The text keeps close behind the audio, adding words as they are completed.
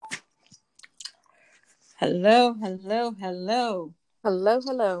Hello, hello, hello. Hello,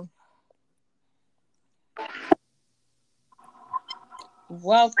 hello.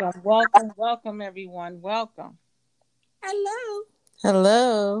 Welcome, welcome, welcome, everyone. Welcome. Hello.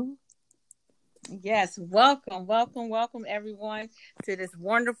 Hello. Yes, welcome, welcome, welcome, everyone, to this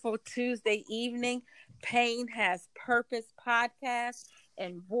wonderful Tuesday evening. Pain Has Purpose podcast.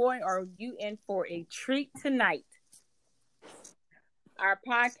 And boy, are you in for a treat tonight. Our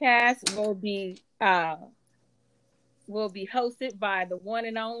podcast will be hosted by the one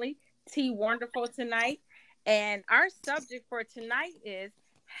and only T Wonderful tonight. And our subject for tonight is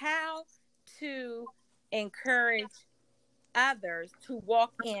how to encourage others to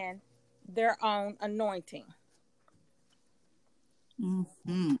walk in their own anointing.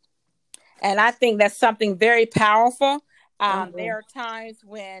 Mm-hmm. And I think that's something very powerful. Mhm. There are times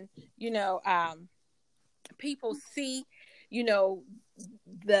when, people see, you know,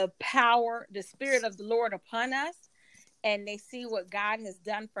 the power, the spirit of the Lord upon us, and they see what God has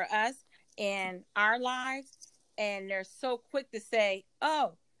done for us in our lives, and they're so quick to say,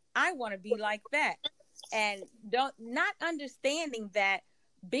 "Oh, I want to be like that," and don't not understanding that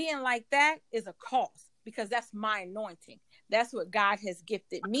being like that is a cost because that's my anointing. That's what God has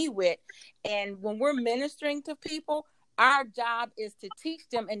gifted me with, and when we're ministering to people, our job is to teach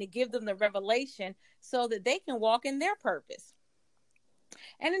them and to give them the revelation so that they can walk in their purpose.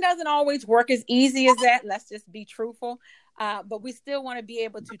 And it doesn't always work as easy as that. Let's just be truthful. But we still want to be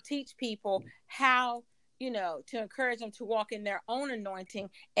able to teach people how, to encourage them to walk in their own anointing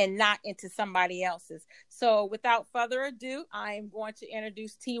and not into somebody else's. So without further ado, I am going to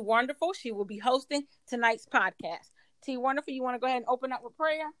introduce T Wonderful. She will be hosting tonight's podcast. T Wonderful, you want to go ahead and open up with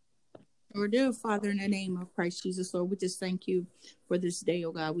prayer? Our dear Father, in the name of Christ Jesus, Lord, we just thank you for this day,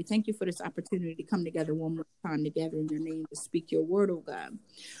 oh God. We thank you for this opportunity to come together one more time together in your name to speak your word, oh God.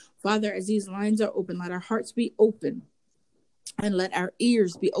 Father, as these lines are open, let our hearts be open and let our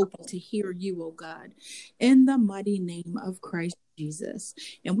ears be open to hear you, oh God, in the mighty name of Christ Jesus.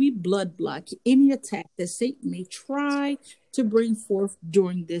 And we blood block any attack that Satan may try to bring forth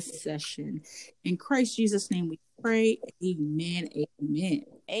during this session. In Christ Jesus' name we pray. Amen. Amen.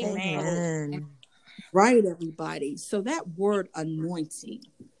 Amen. Amen. Right, everybody. So that word anointing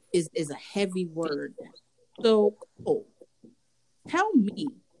is a heavy word. So tell me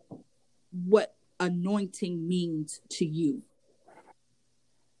what anointing means to you.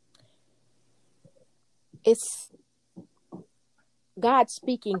 It's God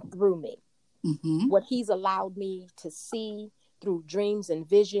speaking through me. Mm-hmm. What He's allowed me to see through dreams and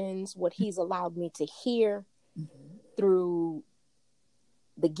visions, what He's allowed me to hear through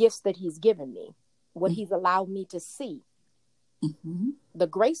the gifts that He's given me, what He's allowed me to see, Mm-hmm. the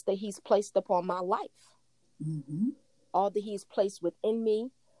grace that He's placed upon my life, Mm-hmm. all that He's placed within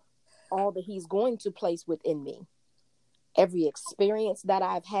me, all that He's going to place within me, every experience that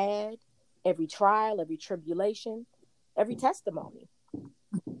I've had, every trial, every tribulation, every testimony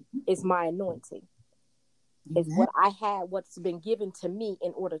is my anointing. Is what I had, what's been given to me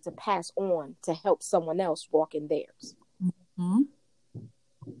in order to pass on to help someone else walk in theirs. Mm-hmm.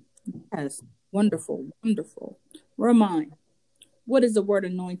 Yes. Wonderful. Wonderful. Ramon, what does the word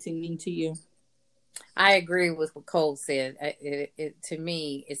anointing mean to you? I agree with what Cole said. To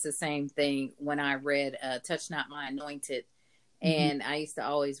me, it's the same thing when I read Touch Not My Anointed. Mm-hmm. And I used to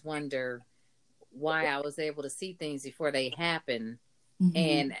always wonder why I was able to see things before they happen. Mm-hmm.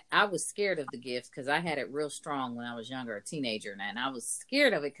 And I was scared of the gifts because I had it real strong when I was younger, a teenager. And I was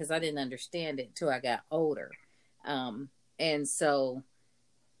scared of it because I didn't understand it until I got older. And so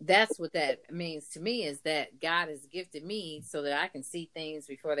that's what that means to me, is that God has gifted me so that I can see things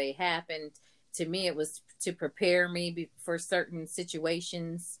before they happen. To me, it was to prepare me for certain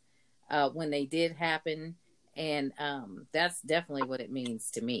situations when they did happen. And that's definitely what it means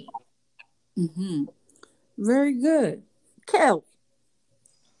to me. Mm-hmm. Very good. Kel,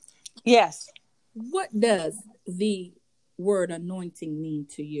 Yes. what does the word anointing mean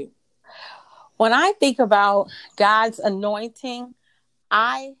to you? When I think about God's anointing,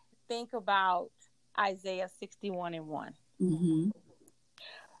 I think about Isaiah 61:1, Mm-hmm.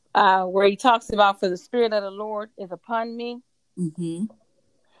 where he talks about, for the Spirit of the Lord is upon me, Mm-hmm.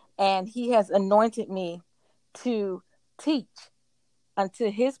 and he has anointed me to teach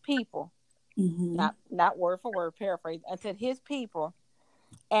unto his people, Mm-hmm. not word for word, paraphrase, unto his people,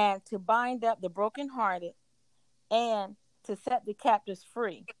 and to bind up the brokenhearted, and to set the captives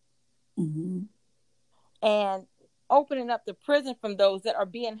free, Mm-hmm. and opening up the prison from those that are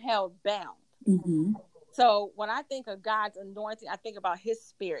being held bound. Mm-hmm. So when I think of God's anointing, I think about his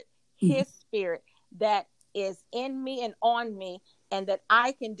spirit Mm-hmm. that is in me and on me, and that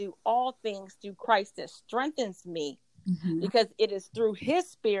I can do all things through Christ that strengthens me, Mm-hmm. because it is through his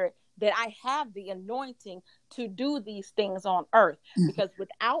spirit that I have the anointing to do these things on earth. Mm-hmm. Because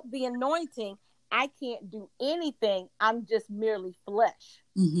without the anointing, I can't do anything. I'm just merely flesh.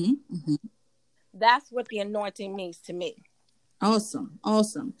 Mm-hmm. Mm-hmm. That's what the anointing means to me. Awesome.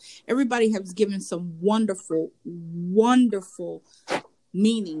 Awesome. Everybody has given some wonderful, wonderful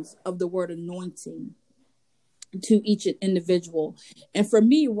meanings of the word anointing to each individual. And for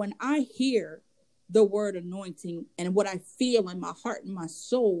me, when I hear the word anointing, and what I feel in my heart and my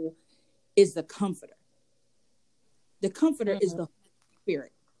soul is the comforter. The comforter is the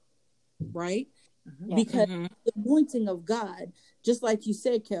Spirit, right? Mm-hmm. Because Mm-hmm. the anointing of God, just like you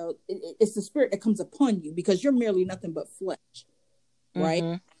said, Kel, it's the Spirit that comes upon you, because you're merely nothing but flesh, right?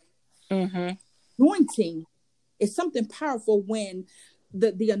 Mm-hmm. Mm-hmm. Anointing is something powerful when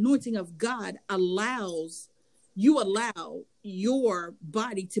the anointing of God allow your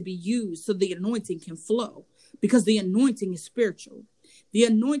body to be used so the anointing can flow, because the anointing is spiritual. The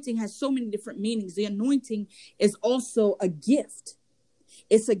anointing has so many different meanings. The anointing is also a gift.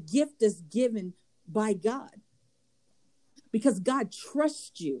 It's a gift that's given by God, because God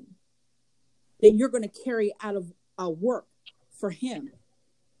trusts you that you're going to carry out of a work for him.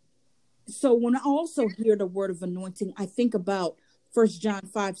 So when I also hear the word of anointing, I think about 1 John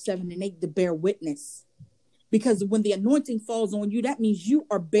 5:7-8, to bear witness. Because when the anointing falls on you, that means you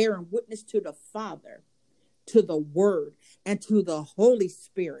are bearing witness to the Father, to the Word, and to the Holy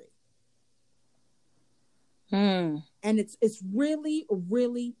Spirit. Mm. And it's really,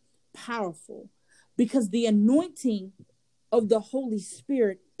 really powerful, because the anointing of the Holy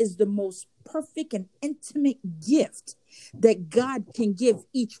Spirit is the most perfect and intimate gift that God can give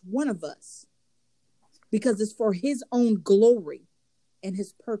each one of us, because it's for his own glory and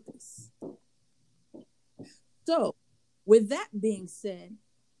his purpose. So, with that being said,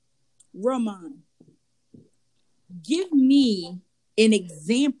 Roman, give me an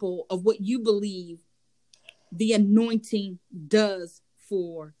example of what you believe the anointing does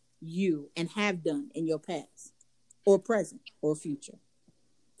for you and have done in your past or present or future.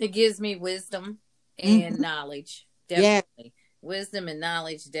 It gives me wisdom and knowledge, definitely. Yeah. Wisdom and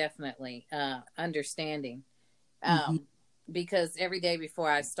knowledge, definitely. Understanding. Because every day before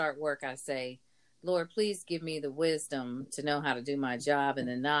I start work, I say, Lord, please give me the wisdom to know how to do my job, and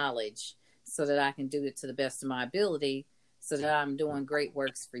the knowledge so that I can do it to the best of my ability, so that I'm doing great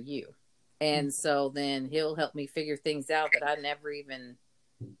works for you. And so then he'll help me figure things out that I never even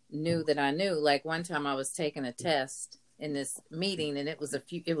knew that I knew. Like one time I was taking a test in this meeting, and it was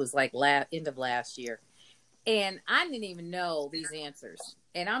like end of last year. And I didn't even know these answers.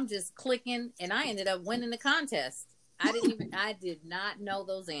 And I'm just clicking, and I ended up winning the contest. I did not know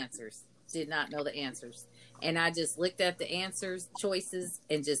those answers. Did not know the answers. And I just looked at the answers, choices,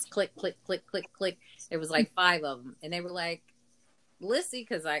 and just click, click, click, click, click. There was like 5 of them. And they were like, Lissy,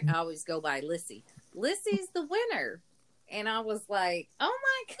 because I always go by Lissy. Lissy's the winner. And I was like, oh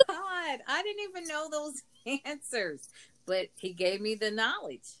my God, I didn't even know those answers. But he gave me the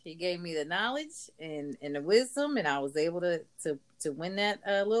knowledge. He gave me the knowledge and the wisdom, and I was able to win that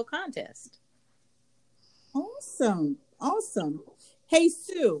little contest. Awesome. Awesome. Hey,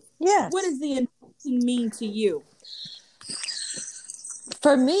 Sue. Yes. What does the anointing mean to you?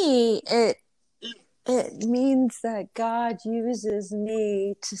 For me, it means that God uses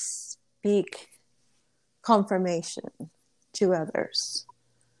me to speak confirmation to others.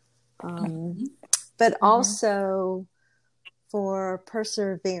 But also for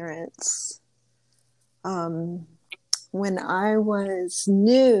perseverance. When I was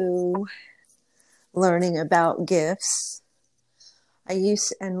new learning about gifts,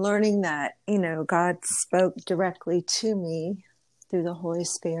 and learning that, God spoke directly to me through the Holy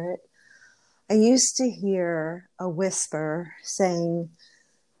Spirit, I used to hear a whisper saying,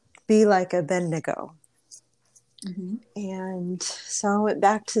 be like Abednego. And so I went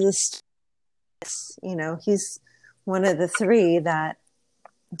back to this, he's one of the 3 that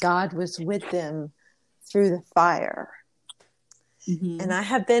God was with them through the fire. And I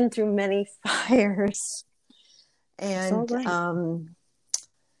have been through many fires, and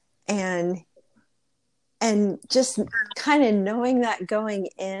and just kind of knowing that going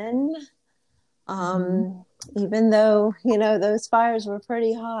in, even though, those fires were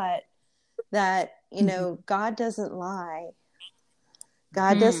pretty hot, that, God doesn't lie.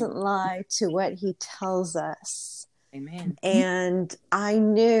 God doesn't lie to what he tells us. Amen. And I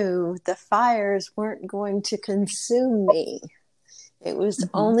knew the fires weren't going to consume me. It was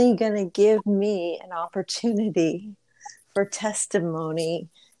only going to give me an opportunity for testimony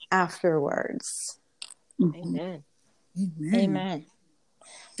afterwards. Amen. Amen. Amen.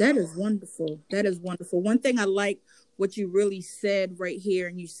 That is wonderful. That is wonderful. One thing I like what you really said right here,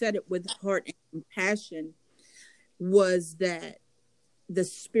 and you said it with heart and compassion, was that the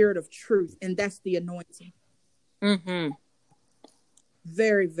spirit of truth, and that's the anointing. Mm-hmm.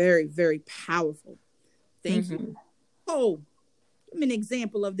 Very, very, very powerful. Thank Mm-hmm. you. Oh, give me an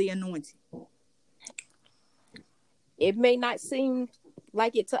example of the anointing. It may not seem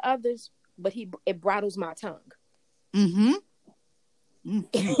like it to others, but it bridles my tongue. Mm-hmm.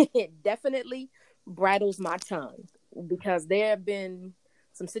 It definitely bridles my tongue, because there have been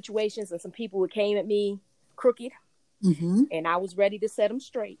some situations and some people who came at me crooked, and I was ready to set them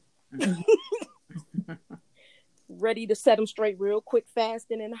straight. Ready to set them straight real quick, fast,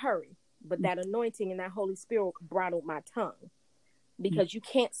 and in a hurry. But that anointing and that Holy Spirit bridled my tongue, because you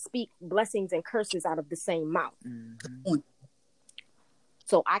can't speak blessings and curses out of the same mouth.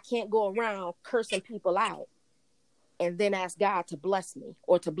 So I can't go around cursing people out and then ask God to bless me,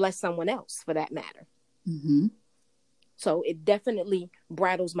 or to bless someone else for that matter. So it definitely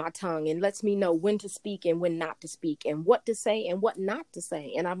bridles my tongue and lets me know when to speak and when not to speak, and what to say and what not to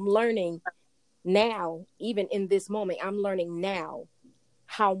say. And I'm learning now, even in this moment, I'm learning now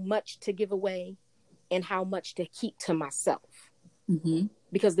how much to give away and how much to keep to myself.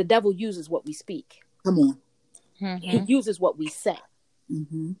 Because the devil uses what we speak. Come on. He uses what we say.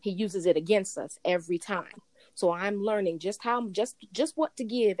 He uses it against us every time. So I'm learning just what to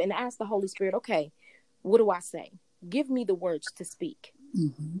give, and ask the Holy Spirit, okay, what do I say? Give me the words to speak,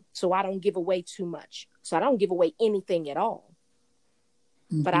 so I don't give away too much. So I don't give away anything at all.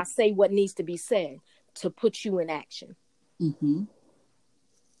 But I say what needs to be said to put you in action.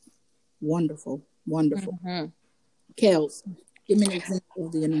 Wonderful. Wonderful. Kels, give me an example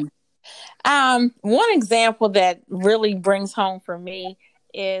of the anointing. One example that really brings home for me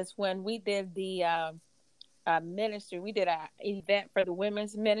is when we did the ministry. We did an event for the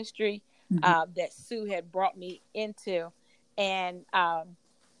women's ministry that Sue had brought me into, and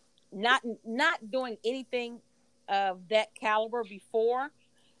not doing anything of that caliber before.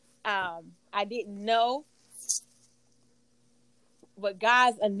 I didn't know, but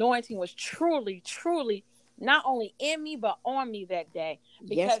God's anointing was truly, truly not only in me, but on me that day,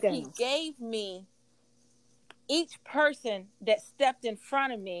 because He gave me, each person that stepped in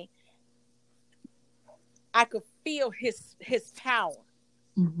front of me, I could feel his power.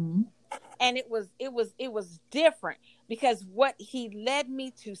 And it was different, because what He led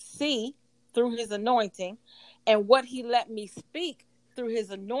me to see through His anointing, and what He let me speak through His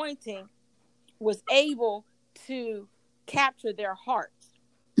anointing, was able to capture their hearts.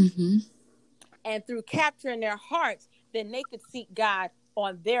 And through capturing their hearts, then they could seek God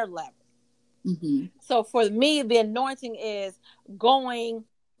on their level. So for me, the anointing is going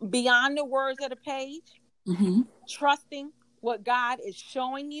beyond the words of the page, trusting what God is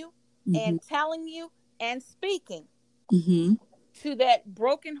showing you and telling you and speaking to that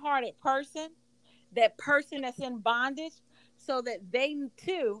brokenhearted person, that person that's in bondage, so that they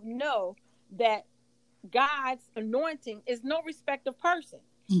too know that God's anointing is no respect of person.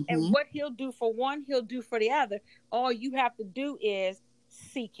 And what He'll do for one, He'll do for the other. All you have to do is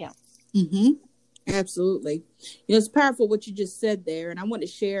seek Him. Absolutely. It's powerful what you just said there. And I want to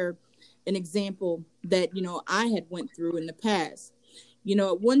share an example that, I had went through in the past.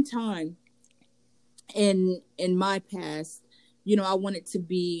 At one time in my past, I wanted to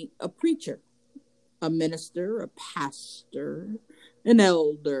be a preacher, a minister, a pastor, an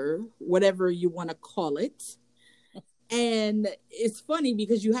elder, whatever you want to call it. And it's funny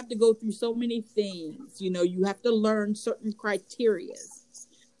because you have to go through so many things. You have to learn certain criteria.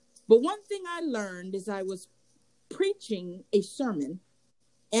 But one thing I learned is I was preaching a sermon,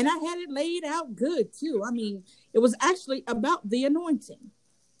 and I had it laid out good too. It was actually about the anointing.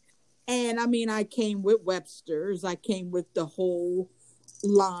 And I came with Webster's. I came with the whole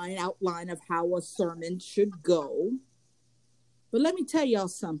outline of how a sermon should go. But let me tell y'all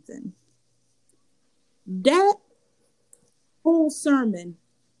something. That whole sermon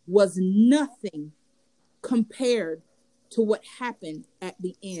was nothing compared to what happened at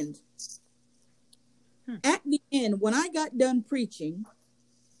the end. At the end, when I got done preaching,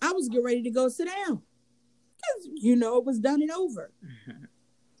 I was getting ready to go sit down, because it was done and over.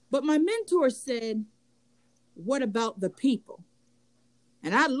 But my mentor said, "What about the people?"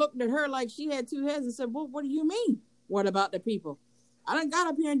 And I looked at her like she had two heads and said, "Well, what do you mean? What about the people?" I done got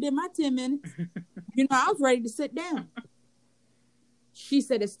up here and did my 10 minutes. I was ready to sit down. She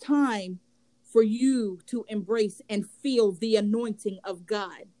said, "It's time for you to embrace and feel the anointing of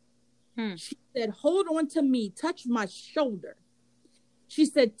God." She said, "Hold on to me, touch my shoulder." She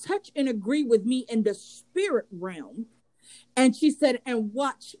said, "Touch and agree with me in the spirit realm And she said, and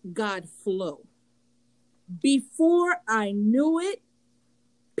watch God flow. Before I knew it,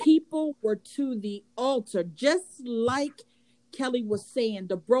 people were to the altar, just like Kelly was saying,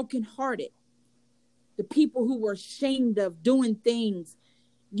 the brokenhearted, the people who were ashamed of doing things,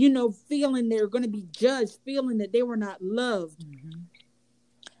 feeling they're going to be judged, feeling that they were not loved. Mm-hmm.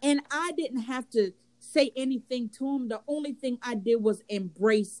 And I didn't have to say anything to them. The only thing I did was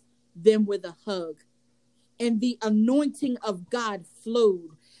embrace them with a hug. And the anointing of God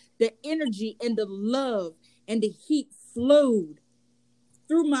flowed. The energy and the love and the heat flowed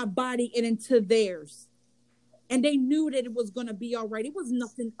through my body and into theirs. And they knew that it was going to be all right. It was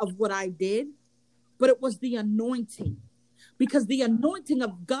nothing of what I did, but it was the anointing. Because the anointing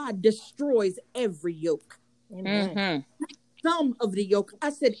of God destroys every yoke. Amen. Mm-hmm. Some of the yoke.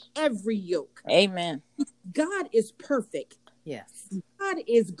 I said every yoke. Amen. God is perfect. Yes. God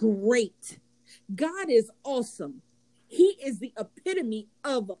is great. God is awesome. He is the epitome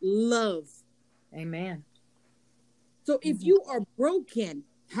of love. Amen. So if you are broken,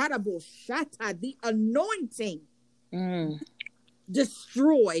 the anointing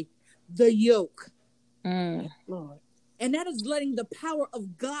destroy the yoke. Lord. And that is letting the power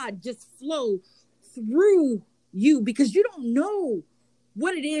of God just flow through you, because you don't know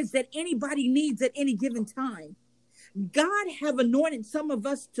what it is that anybody needs at any given time. God have anointed some of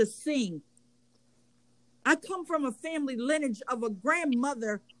us to sing. I come from a family lineage of a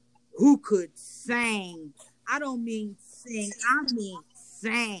grandmother who could sing. I don't mean sing, I mean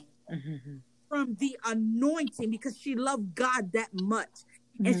sang. Mm-hmm. From the anointing, because she loved God that much.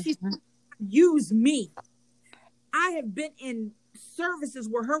 Mm-hmm. And she used me. I have been in services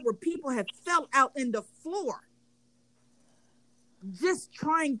with her where people have fell out in the floor just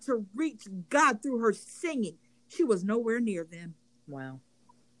trying to reach God through her singing. She was nowhere near them. Wow.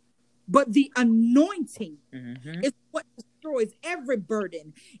 But the anointing is what destroys every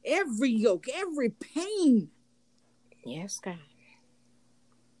burden, every yoke, every pain. Yes, God.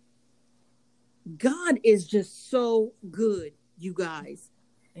 God is just so good, you guys.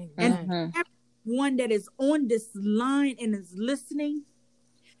 And everyone that is on this line and is listening,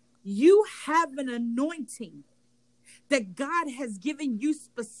 you have an anointing that God has given you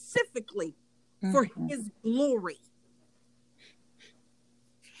specifically for his glory.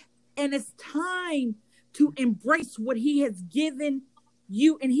 And it's time to embrace what he has given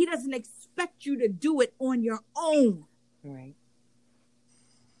you. And he doesn't expect you to do it on your own. Right.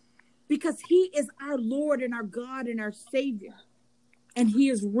 Because he is our Lord and our God and our Savior. And he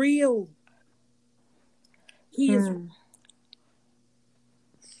is real. He is.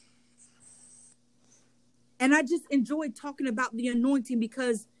 And I just enjoyed talking about the anointing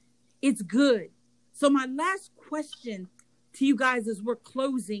because it's good. So my last question to you guys as we're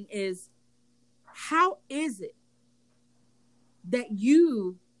closing is, how is it that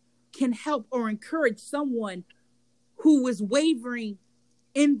you can help or encourage someone who is wavering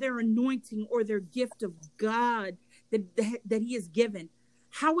in their anointing or their gift of God that he has given?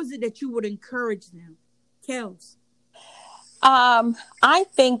 How is it that you would encourage them? Kels? I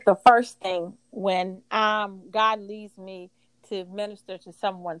think the first thing when God leads me to minister to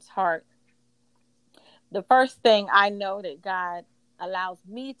someone's heart, the first thing I know that God allows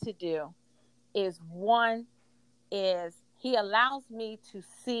me to do is he allows me to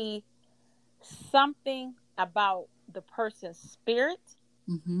see something about the person's spirit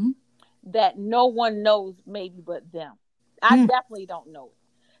that no one knows maybe but them. I definitely don't know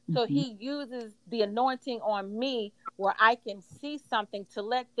it. So he uses the anointing on me where I can see something to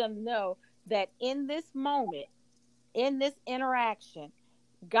let them know that in this moment, in this interaction,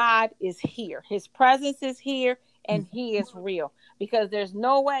 God is here. His presence is here and he is real, because there's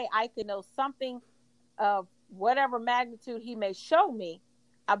no way I could know something of whatever magnitude he may show me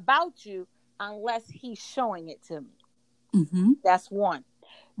about you unless he's showing it to me. That's one.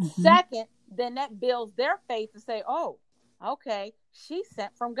 Second, then that builds their faith to say, oh, okay, she's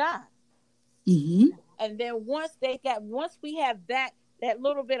sent from God. And then once we have that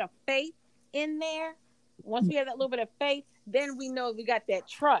little bit of faith in there, once we have that little bit of faith, then we know we got that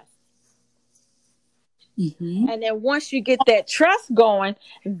trust. And then once you get that trust going,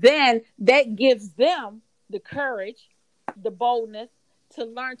 then that gives them the courage, the boldness to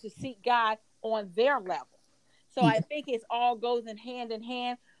learn to seek God on their level. So I think it all goes in hand.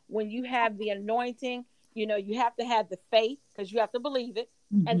 When you have the anointing, you have to have the faith, because you have to believe it.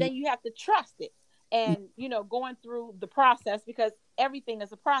 And then you have to trust it. And, going through the process, because everything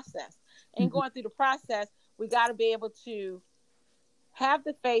is a process. And going through the process, we got to be able to have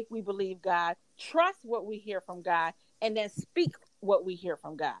the faith we believe God, trust what we hear from God, and then speak what we hear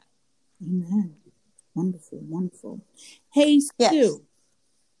from God. Amen. Wonderful, wonderful. Hey, Yes. Sue,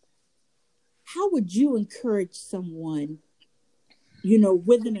 how would you encourage someone,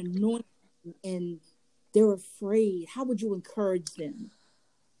 with an anointing and they're afraid? How would you encourage them?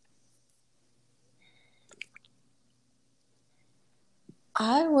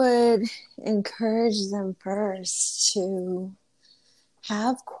 I would encourage them first to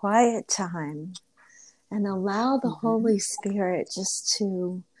have quiet time and allow the Holy Spirit just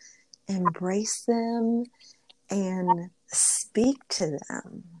to embrace them and speak to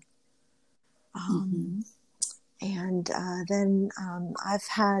them. And then I've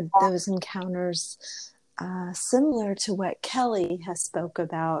had those encounters similar to what Kelly has spoke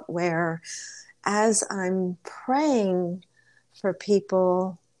about, where as I'm praying for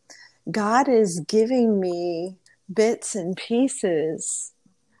people, God is giving me bits and pieces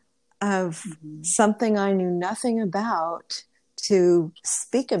of something I knew nothing about to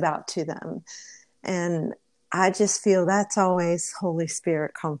speak about to them. And I just feel that's always Holy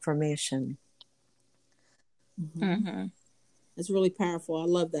Spirit confirmation. It's really powerful. I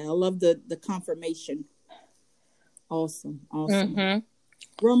love that. I love the confirmation. Awesome.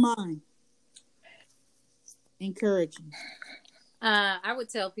 Romine, encouraging. I would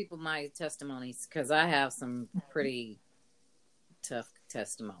tell people my testimonies because I have some pretty tough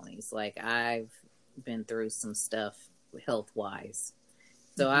testimonies. Like I've been through some stuff health-wise.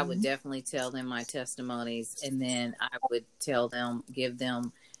 So I would definitely tell them my testimonies, and then I would give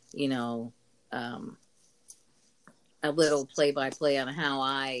them, a little play-by-play on how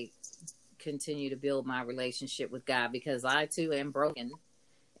I continue to build my relationship with God, because I too am broken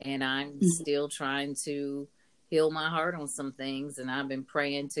and I'm still trying to heal my heart on some things, and I've been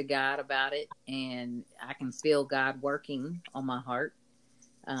praying to God about it, and I can feel God working on my heart.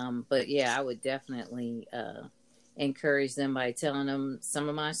 But yeah, I would definitely encourage them by telling them some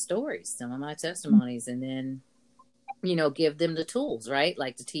of my stories, some of my testimonies, and then, give them the tools, right?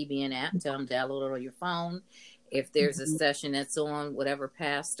 Like the TBN app, tell them to download it on your phone. If there's a session that's on, whatever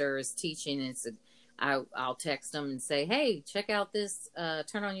pastor is teaching, I'll text them and say, hey, check out this,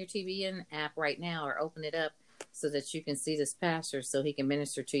 turn on your TBN app right now, or open it up so that you can see this pastor so he can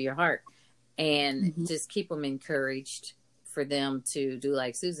minister to your heart. And just keep them encouraged for them to do,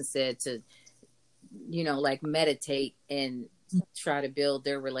 like Susan said, to, like meditate and try to build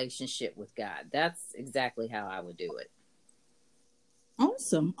their relationship with God. That's exactly how I would do it.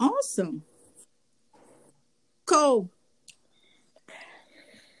 Awesome. Cole.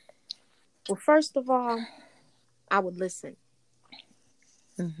 Well, first of all, I would listen.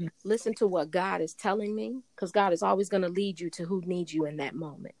 Listen to what God is telling me, because God is always going to lead you to who needs you in that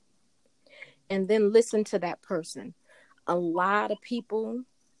moment. And then listen to that person. A lot of people,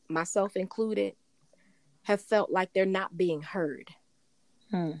 myself included, have felt like they're not being heard.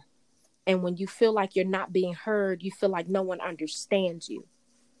 And when you feel like you're not being heard, you feel like no one understands you.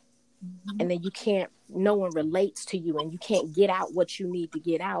 And then no one relates to you, and you can't get out what you need to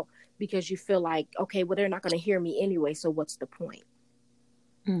get out because you feel like, okay, well, they're not going to hear me anyway, so what's the point?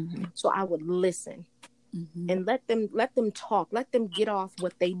 So I would listen and let them talk, let them get off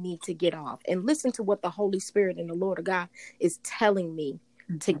what they need to get off, and listen to what the Holy Spirit and the Lord of God is telling me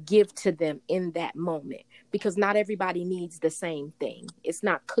to give to them in that moment, because not everybody needs the same thing. It's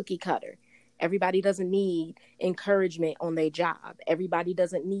not cookie cutter. Everybody doesn't need encouragement on their job. Everybody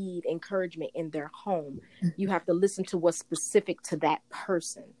doesn't need encouragement in their home. You have to listen to what's specific to that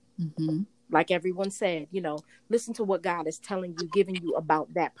person. Like everyone said, listen to what God is telling you, giving you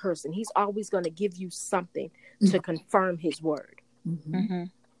about that person. He's always going to give you something to confirm his word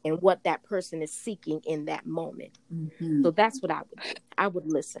and what that person is seeking in that moment. So that's what I would do. I would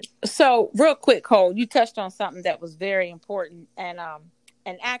listen. So real quick, Cole, you touched on something that was very important. And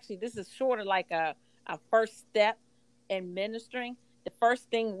actually, this is sort of like a first step in ministering. The first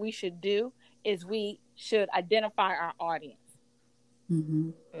thing we should do is we should identify our audience.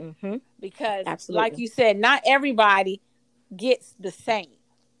 Because Absolutely. like you said, not everybody gets the same.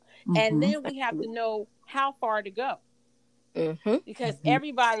 And then we have to know how far to go. Because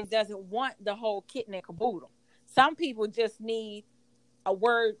everybody doesn't want the whole kit and caboodle. Some people just need a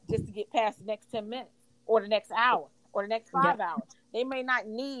word just to get past the next 10 minutes or the next hour or the next 5 hours. They may not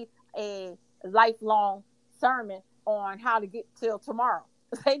need a lifelong sermon on how to get till tomorrow.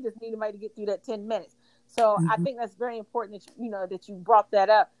 They just need somebody to get through that 10 minutes. So I think that's very important that that you brought that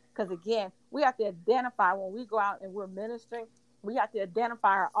up, because again, we have to identify when we go out and we're ministering. We have to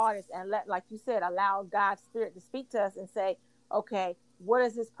identify our audience and like you said, allow God's Spirit to speak to us and say, okay, what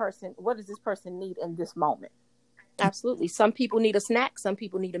does this person need in this moment? Absolutely. Some people need a snack. Some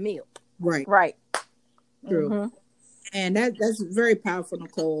people need a meal. Right. True. And that's very powerful,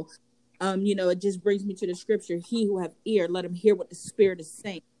 Nicole. It just brings me to the scripture: "He who have ear, let him hear what the Spirit is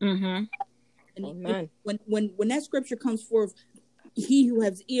saying." Mm-hmm. And Amen. when that scripture comes forth, he who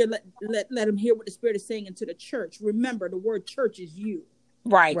has ear, let him hear what the Spirit is saying into the church. Remember, the word church is you.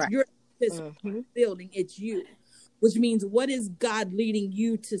 Right. You're this building, it's you. Which means, what is God leading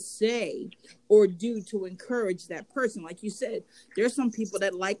you to say or do to encourage that person? Like you said, there's some people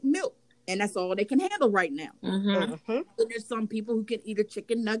that like milk, and that's all they can handle right now. Mm-hmm. And there's some people who can eat a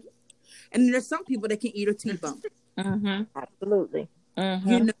chicken nugget, and there's some people that can eat a T-bone. Mm-hmm. Absolutely.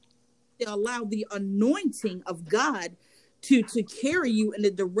 Mm-hmm. To allow the anointing of God to carry you in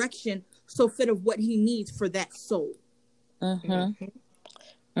the direction so fit of what He needs for that soul. Mm-hmm.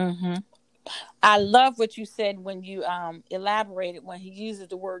 Mm-hmm. I love what you said when you elaborated when he uses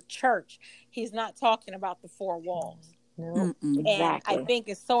the word church. He's not talking about the four walls. No, Mm-mm. And I exactly. think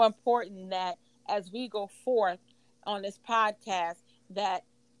it's so important that as we go forth on this podcast, that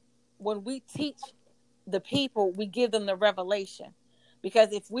when we teach the people, we give them the revelation.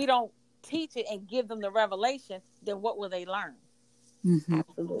 Because if we don't teach it and give them the revelation, then what will they learn? Mm-hmm.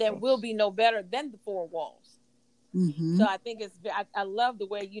 Absolutely. Then we'll be no better than the four walls. Mm-hmm. So I think I love the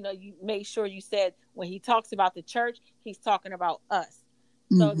way, you made sure you said when he talks about the church, he's talking about us.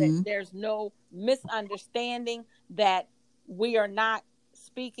 So that there's no misunderstanding, that we are not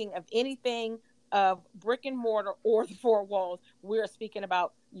speaking of anything of brick and mortar or the four walls. We're speaking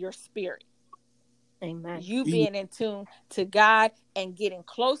about your spirit. Amen. You being in tune to God and getting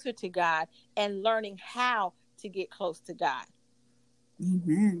closer to God and learning how to get close to God.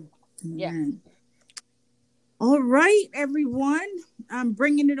 Amen. Yeah. All right, everyone. I'm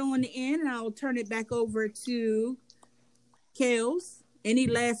bringing it on in, and I'll turn it back over to Kels. Any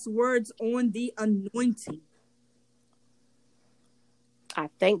last words on the anointing? I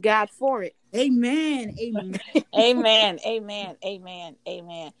thank God for it. Amen. Amen. Amen. Amen. Amen.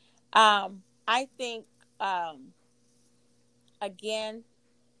 Amen. I think, again,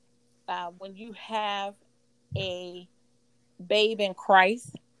 when you have a babe in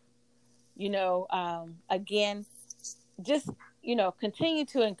Christ, again, just, continue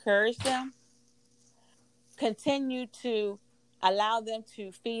to encourage them, continue to allow them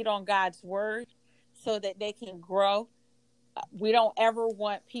to feed on God's word so that they can grow. We don't ever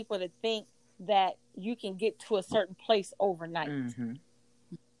want people to think that you can get to a certain place overnight. Mm-hmm.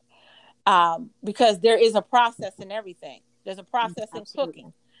 Because there is a process in everything. There's a process in Absolutely.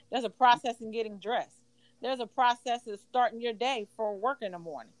 cooking. There's a process in getting dressed. There's a process of starting your day for work in the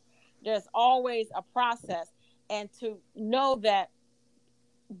morning. There's always a process. And to know that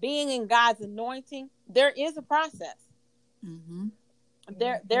being in God's anointing, there is a process. Mm-hmm.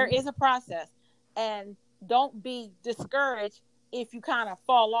 There is a process. And don't be discouraged if you kind of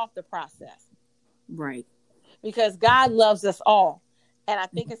fall off the process. Right. Because God loves us all. And I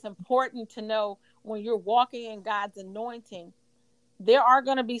think it's important to know when you're walking in God's anointing, there are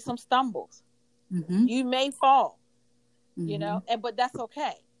going to be some stumbles. Mm-hmm. You may fall, Mm-hmm. but that's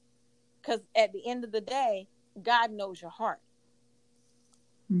okay. Because at the end of the day, God knows your heart.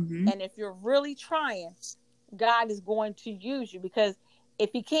 Mm-hmm. And if you're really trying, God is going to use you, because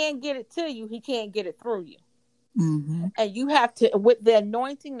if he can't get it to you, he can't get it through you. Mm-hmm. And you have to, with the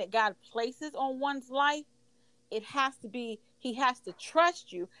anointing that God places on one's life, it has to be, he has to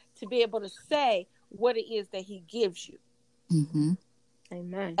trust you to be able to say what it is that he gives you. Mm-hmm.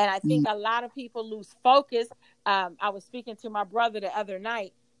 Amen. And I think a lot of people lose focus. I was speaking to my brother the other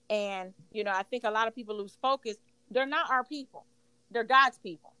night, and, I think a lot of people lose focus. They're not our people. They're God's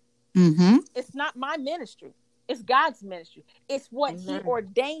people. Mm-hmm. It's not my ministry. It's God's ministry. It's what he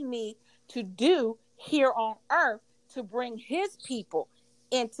ordained me to do here on earth, to bring his people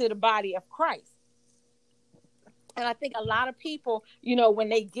into the body of Christ. And I think a lot of people, when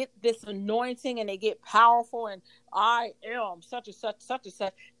they get this anointing and they get powerful and I am such and such, such and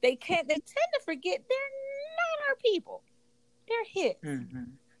such, they tend to forget they're not our people. They're his. Mm-hmm.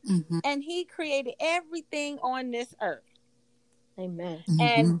 Mm-hmm. And he created everything on this earth. Amen.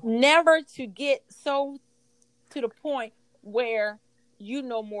 And never to get so to the point where you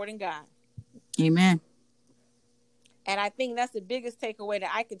know more than God. Amen. And I think that's the biggest takeaway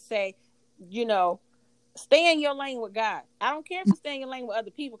that I could say, stay in your lane with God. I don't care if you stay in your lane with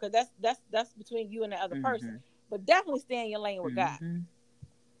other people, because that's between you and the other person. But definitely stay in your lane with God.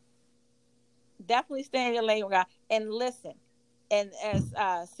 Definitely stay in your lane with God and listen. And as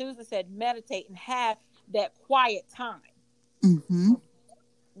Susan said, meditate and have that quiet time. Mm-hmm.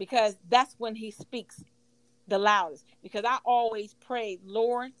 Because that's when he speaks the loudest. Because I always pray,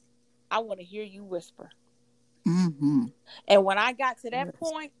 Lord, I want to hear you whisper. Mm-hmm. And when I got to that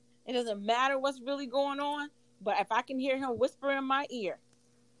point, it doesn't matter what's really going on, but if I can hear him whisper in my ear,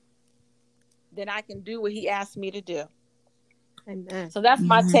 then I can do what he asked me to do. Amen. So that's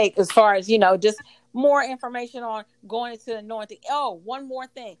my take as far as, just more information on going into anointing. Oh, one more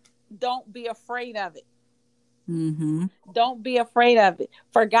thing. Don't be afraid of it. Mm-hmm. Don't be afraid of it.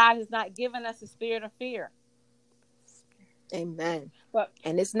 For God has not given us a spirit of fear. Amen.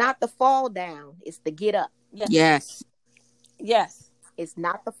 And it's not the fall down, it's the get up. Yes. It's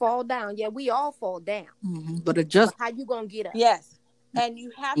not the fall down. Yeah, we all fall down. Mm-hmm. But how you gonna get up? Yes. And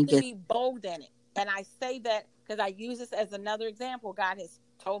you have to be bold in it. And I say that because I use this as another example. God has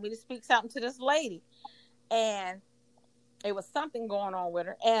told me to speak something to this lady. And it was something going on with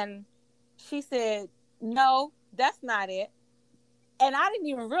her. And she said, no, that's not it. And I didn't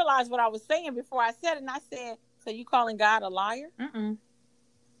even realize what I was saying before I said it. And I said, so you calling God a liar? Mm-mm.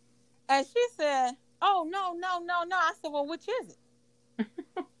 And she said, oh, no. I said, well, which is it?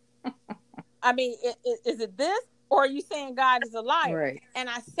 I mean, is it this? Or are you saying God is a liar? Right. And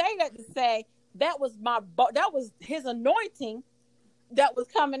I say that to say that was his anointing that was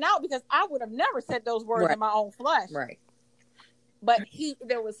coming out, because I would have never said those words in my own flesh. Right. But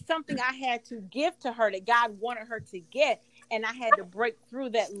there was something I had to give to her that God wanted her to get. And I had to break through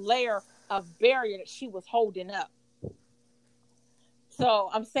that layer of barrier that she was holding up. So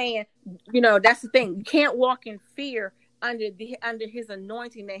I'm saying, that's the thing. You can't walk in fear under his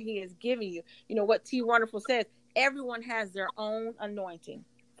anointing that he has given you. You know what T. Wonderful says, everyone has their own anointing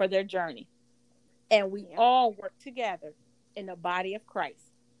for their journey. And we all work together in the body of Christ.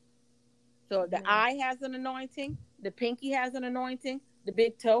 So the eye has an anointing, the pinky has an anointing, the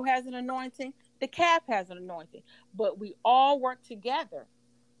big toe has an anointing, the calf has an anointing. But we all work together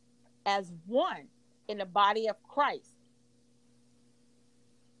as one in the body of Christ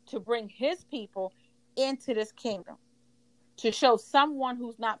to bring his people into this kingdom, to show someone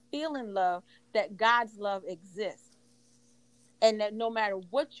who's not feeling love that God's love exists, and that no matter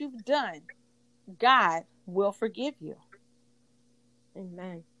what you've done, God will forgive you.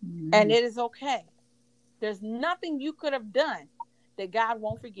 Amen. And it is okay. There's nothing you could have done that God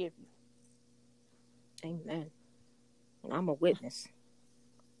won't forgive you. Amen. And I'm a witness.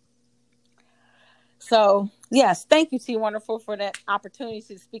 So, yes, thank you, T. Wonderful, for that opportunity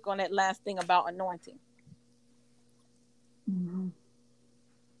to speak on that last thing about anointing. Mm-hmm.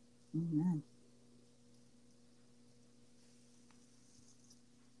 Amen.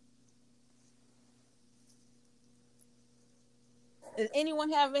 Does anyone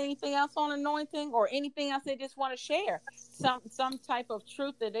have anything else on anointing, or anything else they just want to share? Some type of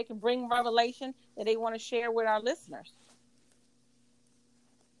truth that they can bring revelation that they want to share with our listeners?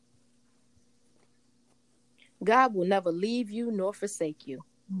 God will never leave you nor forsake you.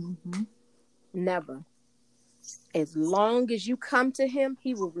 Mm-hmm. Never. As long as you come to him,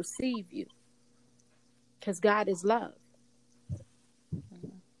 he will receive you. Because God is love.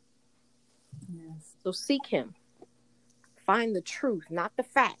 Yes. So seek him. Find the truth, not the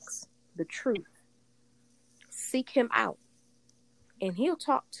facts, the truth. Seek him out. And he'll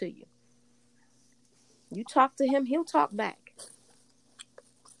talk to you. You talk to him, he'll talk back.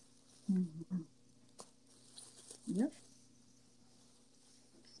 Mm-hmm. Yep.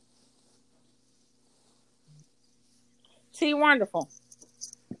 T. Wonderful.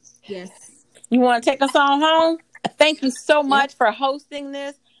 Yes. You want to take us on home? Thank you so much for hosting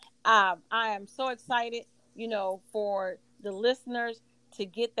this. I am so excited, for the listeners to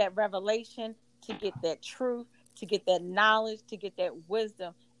get that revelation, to get that truth, to get that knowledge, to get that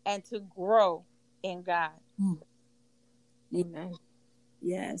wisdom, and to grow in God. Amen.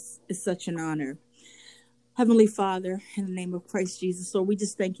 Yes, it's such an honor. Heavenly Father, in the name of Christ Jesus, Lord, we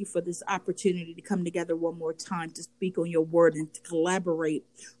just thank you for this opportunity to come together one more time to speak on your word and to collaborate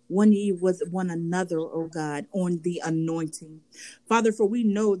with one another, oh God, on the anointing. Father, for we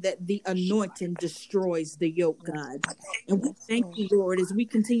know that the anointing destroys the yoke, God. And we thank you, Lord, as we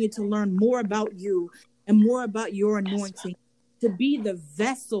continue to learn more about you and more about your anointing, to be the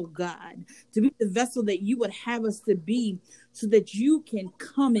vessel, God, to be the vessel that you would have us to be, so that you can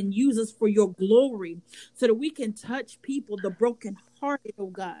come and use us for your glory, so that we can touch people, the brokenhearted, oh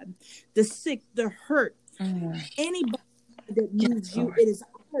God, the sick, the hurt, anybody that needs you. It is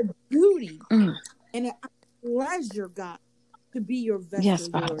our duty and our pleasure, God, to be your vessel,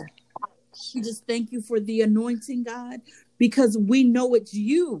 Lord. We just thank you for the anointing, God, because we know it's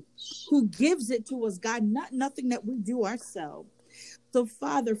you who gives it to us, God, nothing that we do ourselves. So,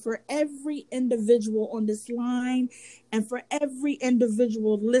 Father, for every individual on this line and for every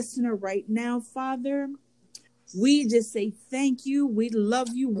individual listener right now, Father, we just say thank you. We love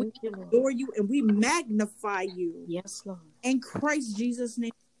you. We adore you, and we magnify you. Yes, Lord. In Christ Jesus'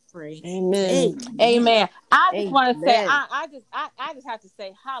 name, we pray. Amen. Amen. I just want to say, Amen. I just have to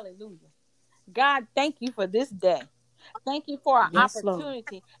say hallelujah. God, thank you for this day. Thank you for our Yes, Lord.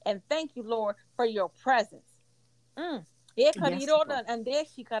 opportunity. And thank you, Lord, for your presence. Mm. Yes, Lord.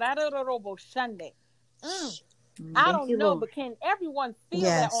 I Thank don't you, know, Lord. but can everyone feel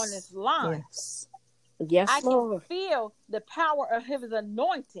that on this Yes. line? Yes. Yes, I can Lord. feel the power of his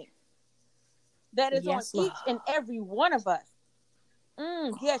anointing that is on Yes, Lord. each and every one of us.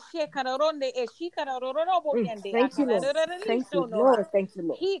 Yes, Thank you, Lord. Thank you, Lord. Thank you, Lord.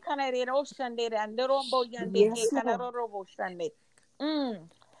 Yes, Lord.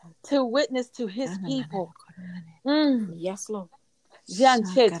 To witness to his people. Mm. Yes, Lord.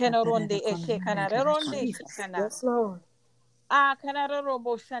 Janche teneronde eshe kanaronde Jesus. shikana. Yes, Lord.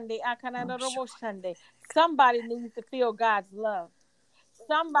 Shande. Somebody needs to feel God's love.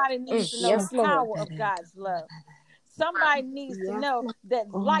 Somebody needs to know the Yes, Lord. power of God's love. Somebody needs to Yes, know Lord.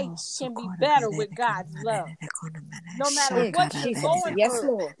 that life Oh, can be socorro, better with God's love. No matter what you're Jesus. going Yes,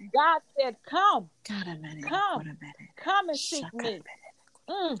 through, Lord. God said, come, come and seek me.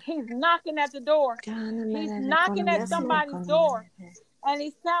 He's knocking at the door. He's knocking at Yes, Lord. somebody's door. And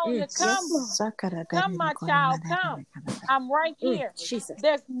he's telling you, Yes, come, Lord. come, my child, come. I'm right here. Jesus.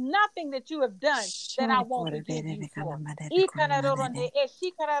 There's nothing that you have done that I won't forgive you for.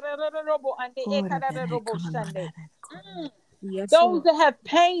 Yes, Those Lord. that have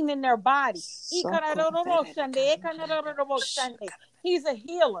pain in their body. He's a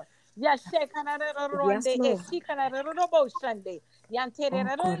healer. Yes, Lord.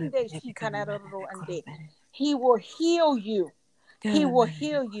 He will heal you. He will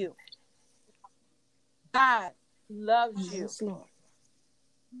heal you. God loves you. Yes, Lord.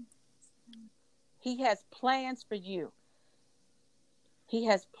 He has plans for you. He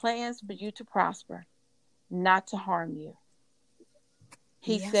has plans for you to prosper, not to harm you.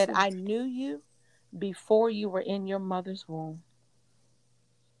 He Yes, said, Lord. I knew you before you were in your mother's womb.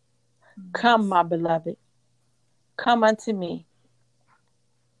 Come, my beloved. Come unto me.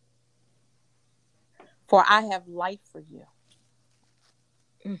 For I have life for you.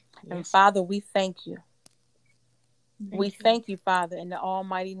 And Father, we thank you. We thank you, Father, in the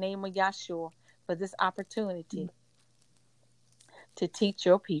almighty name of Yahshua, for this opportunity to teach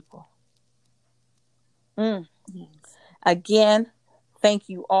your people. Again, thank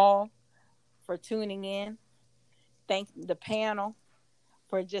you all for tuning in. Thank the panel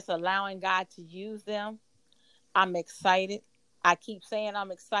for just allowing God to use them. I'm excited. I keep saying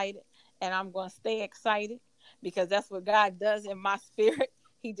I'm excited, and I'm going to stay excited because that's what God does in my spirit.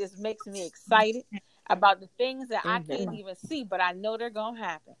 He just makes me excited about the things that I can't even see, but I know they're going to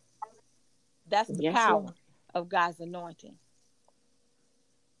happen. That's the power of God's anointing.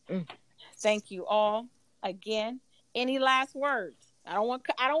 Thank you all again. Any last words? I don't want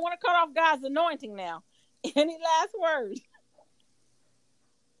to cut off God's anointing now. Any last words?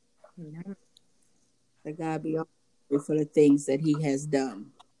 To God be all for the things that He has done.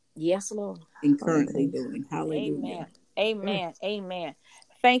 Yes, Lord. And currently doing. Hallelujah. Amen. Amen. Amen.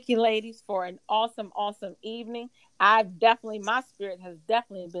 Thank you, ladies, for an awesome, awesome evening. My spirit has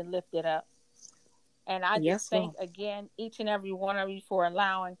definitely been lifted up. And I just thank again each and every one of you for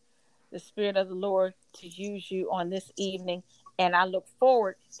allowing the Spirit of the Lord to use you on this evening. And I look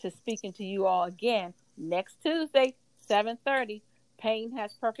forward to speaking to you all again next Tuesday, 7:30, Pain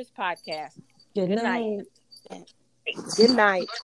Has Purpose podcast. Good night. Good night.